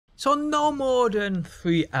So no more than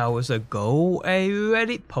 3 hours ago, a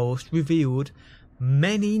Reddit post revealed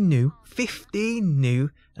 15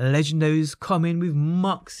 new legendaries coming with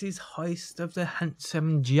Moxxi's Heist of the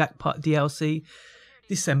Handsome Jackpot DLC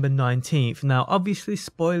December 19th. Now obviously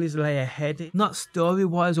spoilers lay ahead, not story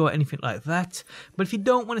wise or anything like that, but if you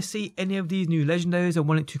don't want to see any of these new legendaries and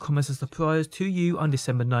want it to come as a surprise to you on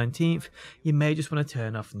December 19th, you may just want to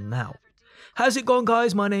turn off now. How's it going,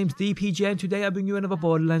 guys? My name's DPJ and today I bring you another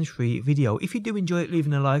Borderlands 3 video. If you do enjoy it,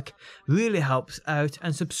 leaving a like really helps out,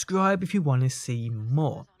 and subscribe if you want to see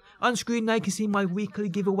more. On screen now you can see my weekly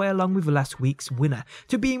giveaway along with last week's winner.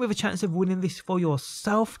 To be in with a chance of winning this for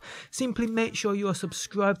yourself, simply make sure you are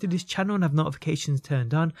subscribed to this channel and have notifications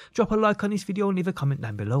turned on. Drop a like on this video and leave a comment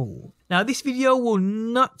down below. Now this video will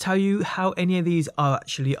not tell you how any of these are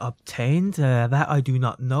actually obtained, that I do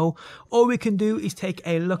not know. All we can do is take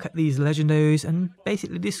a look at these legendaries and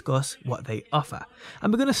basically discuss what they offer.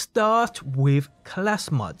 And we're going to start with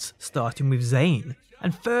class mods, starting with Zane.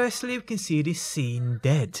 And firstly we can see this scene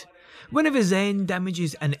dead. Whenever Zane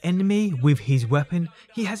damages an enemy with his weapon,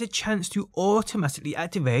 he has a chance to automatically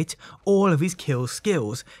activate all of his kill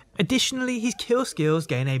skills. Additionally, his kill skills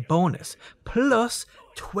gain a bonus, plus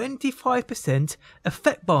 25%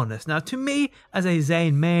 effect bonus. Now to me, as a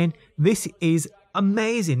Zane main, this is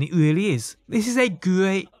amazing, it really is. This is a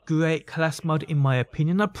great class mod in my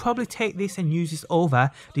opinion. I'll probably take this and use this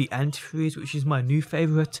over the antifreeze, which is my new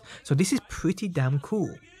favourite, so this is pretty damn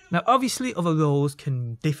cool. Now obviously other roles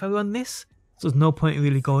can differ on this, so there's no point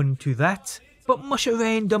really going into that, but musha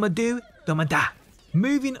rain dumma do, dumma da.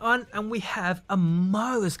 Moving on, and we have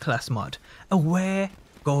Amara's class mod, Aware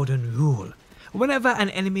Golden Rule. Whenever an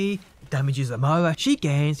enemy damages Amara, she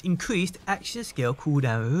gains increased action skill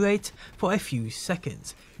cooldown rate for a few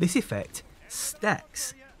seconds. This effect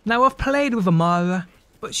stacks. Now I've played with Amara,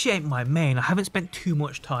 but she ain't my main. I haven't spent too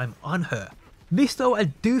much time on her. This though I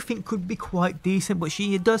do think could be quite decent, but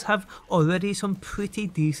she does have already some pretty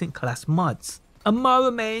decent class mods. Amara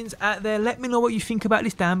mains out there, let me know what you think about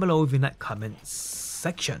this down below within that comments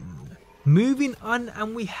section. Moving on,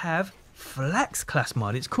 and we have Flax class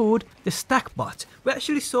mod. It's called the Stackbot. We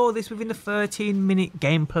actually saw this within the 13-minute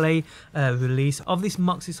gameplay release of this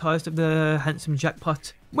Moxxi's Heist of the Handsome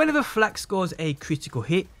Jackpot. Whenever Flax scores a critical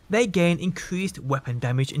hit, they gain increased weapon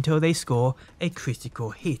damage until they score a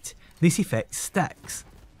critical hit. This effect stacks.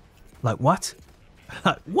 Like what?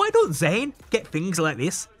 Why don't Zane get things like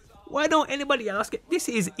this? Why don't anybody else get this?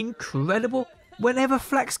 Is incredible. Whenever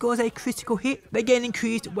Flax scores a critical hit, they gain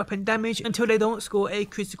increased weapon damage until they don't score a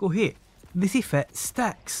critical hit. This effect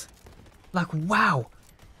stacks. Like wow.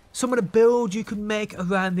 Some of the builds you could make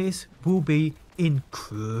around this will be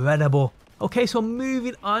incredible. Okay, so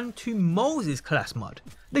moving on to Moses' class mod,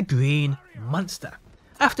 the Green Monster.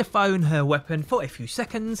 After firing her weapon for a few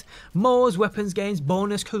seconds, Mo's weapons gains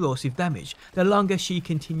bonus corrosive damage. The longer she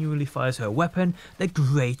continually fires her weapon, the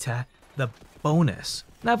greater the bonus.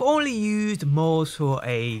 Now I've only used Mo's for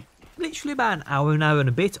literally about an hour and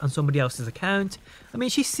a bit on somebody else's account. I mean,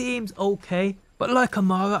 she seems okay, but like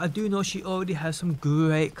Amara, I do know she already has some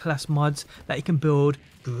great class mods that you can build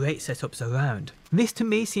great setups around. This to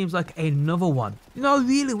me seems like another one. You know, I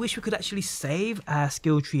really wish we could actually save our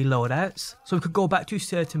skill tree loadouts so we could go back to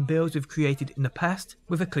certain builds we've created in the past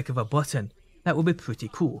with a click of a button. That would be pretty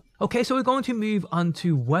cool. Okay, so we're going to move on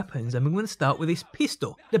to weapons, and we're going to start with this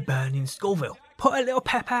pistol, the Burning Scoville. Put a little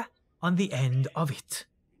pepper on the end of it.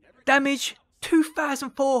 Damage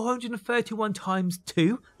 2,431 times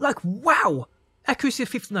 2. Like wow! Accuracy of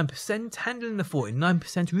 59%, handling of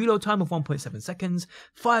 49%, reload time of 1.7 seconds,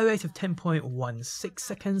 fire rate of 10.16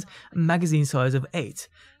 seconds, and magazine size of 8.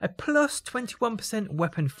 A plus 21%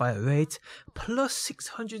 weapon fire rate, plus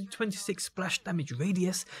 626 splash damage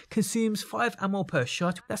radius, consumes 5 ammo per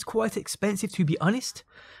shot. That's quite expensive to be honest.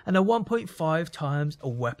 And a 1.5 times a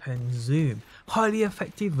weapon zoom. Highly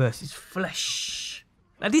effective versus flesh.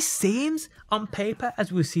 Now this seems, on paper,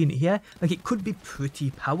 as we've seen it here, like it could be pretty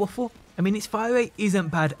powerful. I mean, its fire rate isn't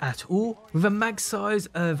bad at all. With a mag size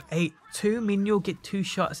of 8.2, I mean, you'll get 2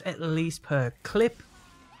 shots at least per clip.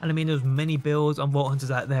 And I mean, there's many builds on Vault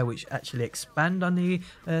Hunters out there which actually expand on the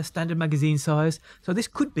standard magazine size. So this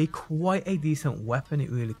could be quite a decent weapon,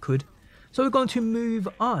 it really could. So we're going to move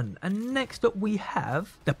on. And next up we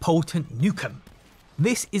have the Potent Nukem.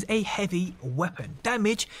 This is a heavy weapon.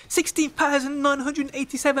 Damage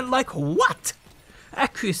 16,987, like what?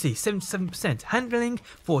 Accuracy 77%, handling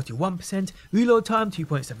 41%, reload time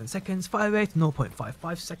 2.7 seconds, fire rate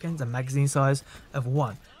 0.55 seconds, and magazine size of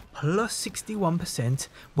 1. Plus 61%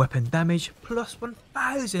 weapon damage, plus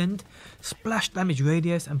 1000 splash damage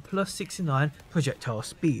radius, and plus 69 projectile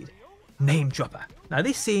speed. Name Dropper. Now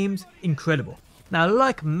this seems incredible. Now,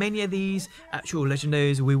 like many of these actual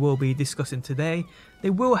legendaries we will be discussing today, they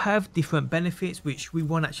will have different benefits which we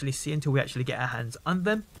won't actually see until we actually get our hands on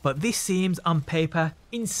them. But this seems on paper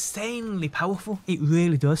insanely powerful. It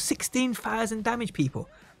really does. 16,000 damage, people.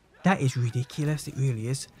 That is ridiculous. It really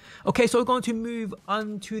is. Okay, so we're going to move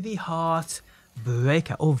on to the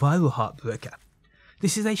Heartbreaker or Viral Heartbreaker.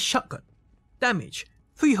 This is a shotgun. Damage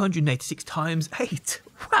 386 times 8.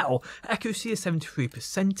 Wow! Accuracy of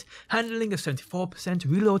 73%, handling of 74%,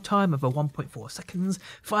 reload time of 1.4 seconds,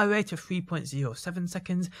 fire rate of 3.07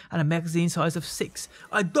 seconds, and a magazine size of 6.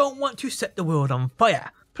 I don't want to set the world on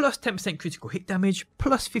fire! Plus 10% critical hit damage,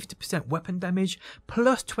 plus 50% weapon damage,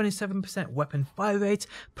 plus 27% weapon fire rate,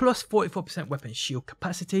 plus 44% weapon shield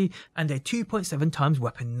capacity, and a 2.7 times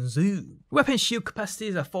weapon zoom. Weapon shield capacity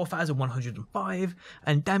is 4,105,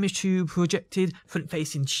 and damage to projected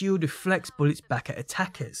front-facing shield reflects bullets back at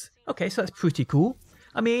attackers. Okay, so that's pretty cool.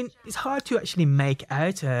 I mean, it's hard to actually make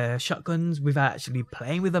out shotguns without actually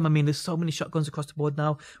playing with them. I mean, there's so many shotguns across the board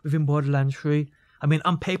now within Borderlands 3. I mean,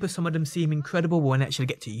 on paper, some of them seem incredible, but when I actually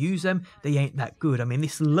get to use them, they ain't that good. I mean,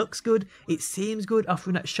 this looks good, it seems good,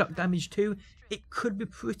 offering that shock damage too. It could be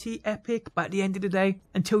pretty epic, but at the end of the day,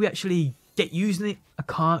 until we actually get using it, I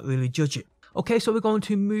can't really judge it. Okay, so we're going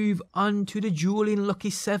to move on to the Dueling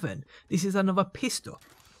Lucky 7. This is another pistol.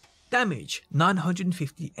 Damage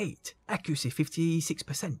 958, accuracy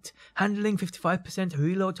 56%, handling 55%,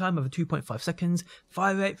 reload time of 2.5 seconds,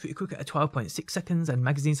 fire rate pretty quick at 12.6 seconds, and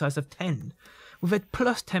magazine size of 10. With a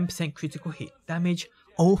plus 10% critical hit damage,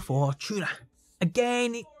 all for Tuna.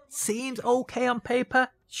 Again, it seems okay on paper,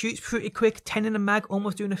 shoots pretty quick, 10 in a mag,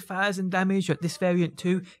 almost doing 1,000 damage at this variant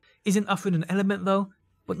too. Isn't offering an element though,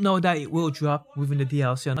 but no doubt it will drop within the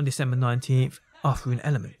DLC on December 19th, offering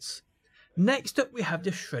elements. Next up we have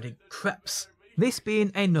the Shredded Craps, this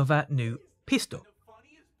being another new pistol.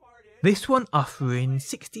 This one offering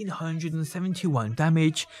 1,671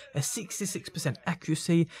 damage, a 66%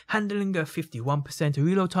 accuracy, handling of 51%, a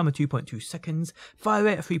reload time of 2.2 seconds, fire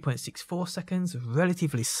rate of 3.64 seconds,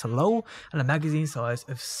 relatively slow, and a magazine size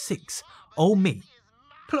of 6. Oh me!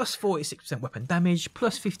 Plus 46% weapon damage,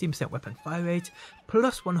 plus 15% weapon fire rate,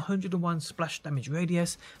 plus 101 splash damage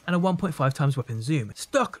radius, and a 1.5 times weapon zoom.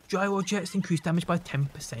 Stock gyro jets increase damage by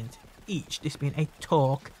 10% each, this being a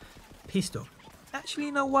torque pistol. Actually,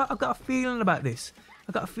 you know what? I've got a feeling about this.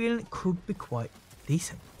 I've got a feeling it could be quite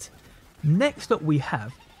decent. Next up we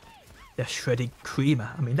have the Shredded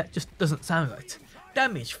Creamer. I mean, that just doesn't sound right.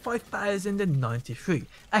 Damage 5,093,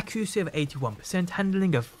 accuracy of 81%,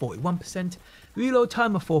 handling of 41%, reload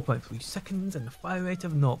time of 4.3 seconds, and a fire rate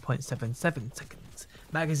of 0.77 seconds.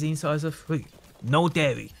 Magazine size of 3. No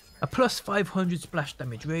dairy. A plus 500 splash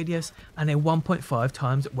damage radius, and a 1.5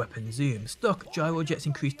 times weapon zoom. Stock gyro jets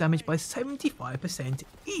increase damage by 75%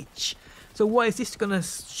 each. So why is this gonna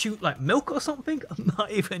shoot like milk or something? I'm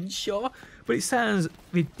not even sure, but it sounds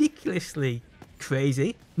ridiculously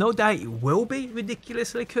crazy. No doubt it will be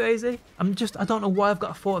ridiculously crazy. I don't know why I've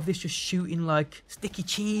got a thought of this just shooting like sticky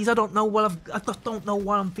cheese. I don't know what I just don't know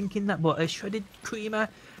why I'm thinking that, but a Shredded Creamer,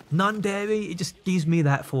 non-dairy, it just gives me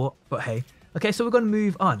that thought. But hey. Okay, so we're going to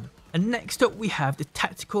move on. And next up we have the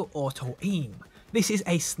Tactical Auto Aim. This is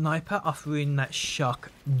a sniper offering that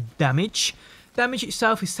shock damage. Damage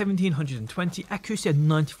itself is 1,720, accuracy of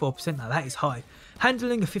 94%, now that is high.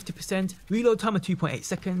 Handling of 50%, reload time of 2.8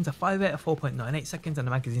 seconds, a fire rate of 4.98 seconds, and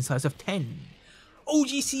a magazine size of 10.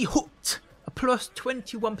 OGC Hooked, a plus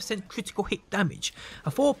 21% critical hit damage,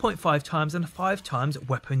 a 4.5 times and a 5 times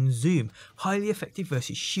weapon zoom, highly effective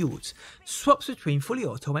versus shields, swaps between fully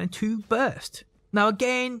auto and 2 burst. Now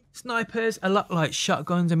again, snipers, a lot like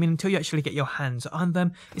shotguns. I mean, until you actually get your hands on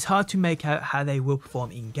them, it's hard to make out how they will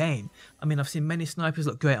perform in game. I mean, I've seen many snipers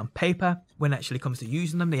look great on paper. When it actually comes to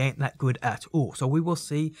using them, they ain't that good at all. So we will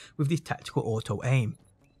see with this Tactical Auto Aim.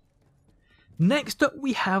 Next up,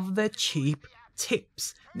 we have the Cheap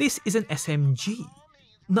Tips. This is an SMG.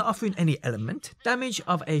 Not offering any element, damage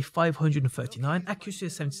of a 539, accuracy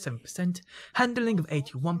of 77%, handling of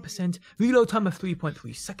 81%, reload time of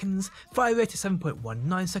 3.3 seconds, fire rate of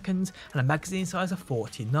 7.19 seconds, and a magazine size of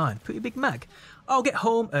 49. Pretty big mag. I'll get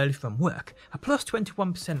home early from work. A plus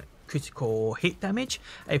 21% critical hit damage,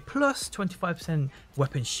 a plus 25%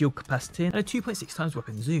 weapon shield capacity, and a 2.6 times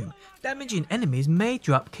weapon zoom. Damaging enemies may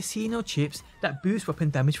drop casino chips that boost weapon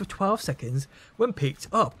damage for 12 seconds when picked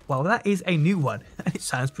up. Well, that is a new one, and it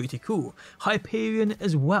sounds pretty cool. Hyperion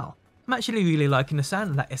as well. I'm actually really liking the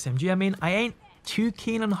sound of that SMG. I mean, I ain't too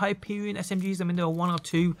keen on Hyperion SMGs. I mean, there are 1 or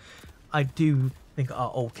 2 I do think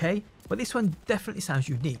are okay, but this one definitely sounds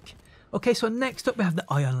unique. Okay, so next up we have the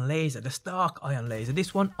ion laser, the Stark ion laser.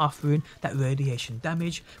 This one offering that radiation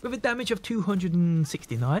damage with a damage of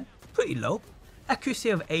 269, pretty low. Accuracy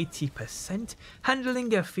of 80%,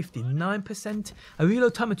 handling of 59%, a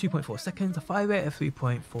reload time of 2.4 seconds, a fire rate of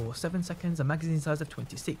 3.47 seconds, a magazine size of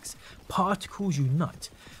 26, particles unite,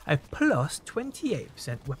 a plus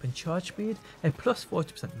 28% weapon charge speed, a plus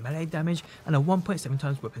 40% melee damage, and a 1.7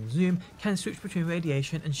 times weapon zoom, can switch between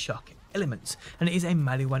radiation and shock elements, and it is a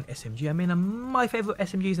Maliwan SMG. I mean, my favourite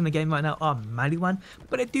SMGs in the game right now are Maliwan,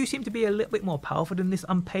 but they do seem to be a little bit more powerful than this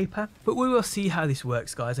on paper. But we will see how this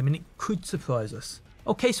works, guys. I mean, it could surprise us.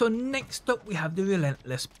 Okay, so next up we have the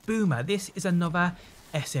Relentless Boomer. This is another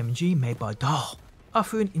SMG made by Dahl,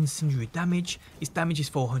 offering incendiary damage. Its damage is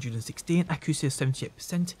 416, accuracy of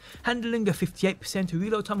 78%, handling of 58%, a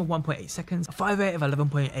reload time of 1.8 seconds, a fire rate of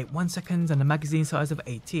 11.81 seconds, and a magazine size of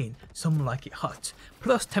 18. Some like it hot.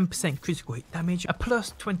 Plus 10% critical hit damage, a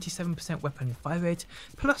plus 27% weapon fire rate,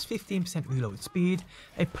 plus 15% reload speed,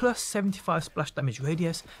 a plus 75 splash damage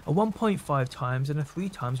radius, a 1.5 times and a 3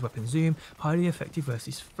 times weapon zoom, highly effective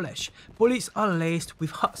versus flesh. Bullets are laced with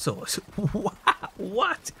hot sauce.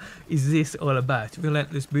 What is this all about?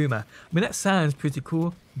 Relentless Boomer. I mean, that sounds pretty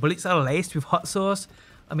cool. Bullets are laced with hot sauce.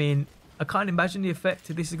 I mean, I can't imagine the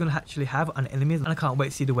effect this is going to actually have on enemies, and I can't wait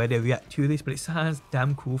to see the way they react to this, but it sounds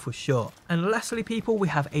damn cool for sure. And lastly, people, we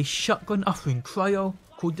have a shotgun offering cryo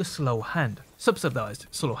called the Slow Hand. Subsidized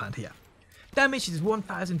Slow Hand here. Damage is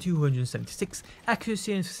 1276,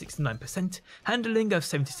 accuracy is 69%, handling of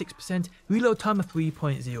 76%, reload time of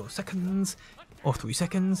 3.0 seconds, or 3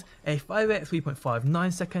 seconds, a fire rate of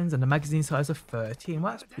 3.59 seconds, and a magazine size of 13.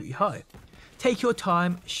 Well, that's pretty high. Take your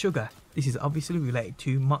time, sugar. This is obviously related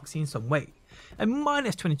to Moxxi in some way. A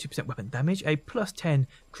minus 22% weapon damage, a plus 10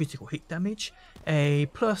 critical hit damage, a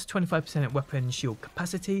plus 25% weapon shield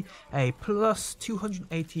capacity, a plus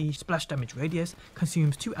 280 splash damage radius,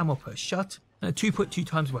 consumes 2 ammo per shot, and a 2.2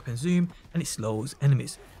 times weapon zoom, and it slows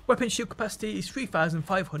enemies. Weapon shield capacity is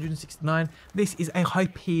 3569. This is a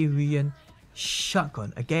Hyperion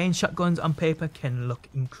shotgun. Again, shotguns on paper can look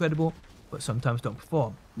incredible, but sometimes don't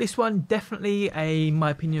perform. This one definitely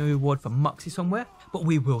my opinion, reward for Moxxi somewhere, but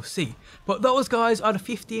we will see. But those guys are the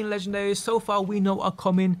 15 legendaries so far we know are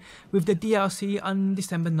coming with the DLC on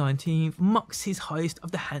December 19th, Moxxi's Heist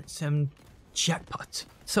of the Handsome Jackpot.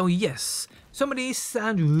 So yes, some of these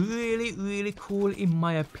sound really cool in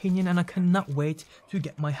my opinion, and I cannot wait to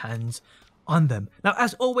get my hands on them. Now,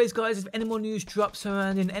 as always, guys, if any more news drops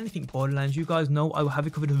surrounding anything Borderlands, you guys know I will have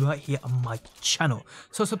it covered right here on my channel.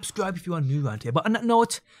 So subscribe if you are new around here. But on that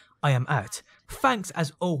note, I am out. Thanks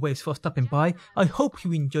as always for stopping by. I hope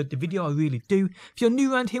you enjoyed the video, I really do. If you're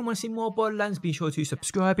new around here and want to see more Borderlands, be sure to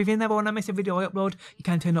subscribe. If you never want to miss a video I upload, you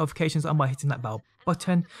can turn notifications on by hitting that bell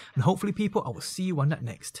button. And hopefully, people, I will see you on that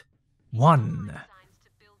next one.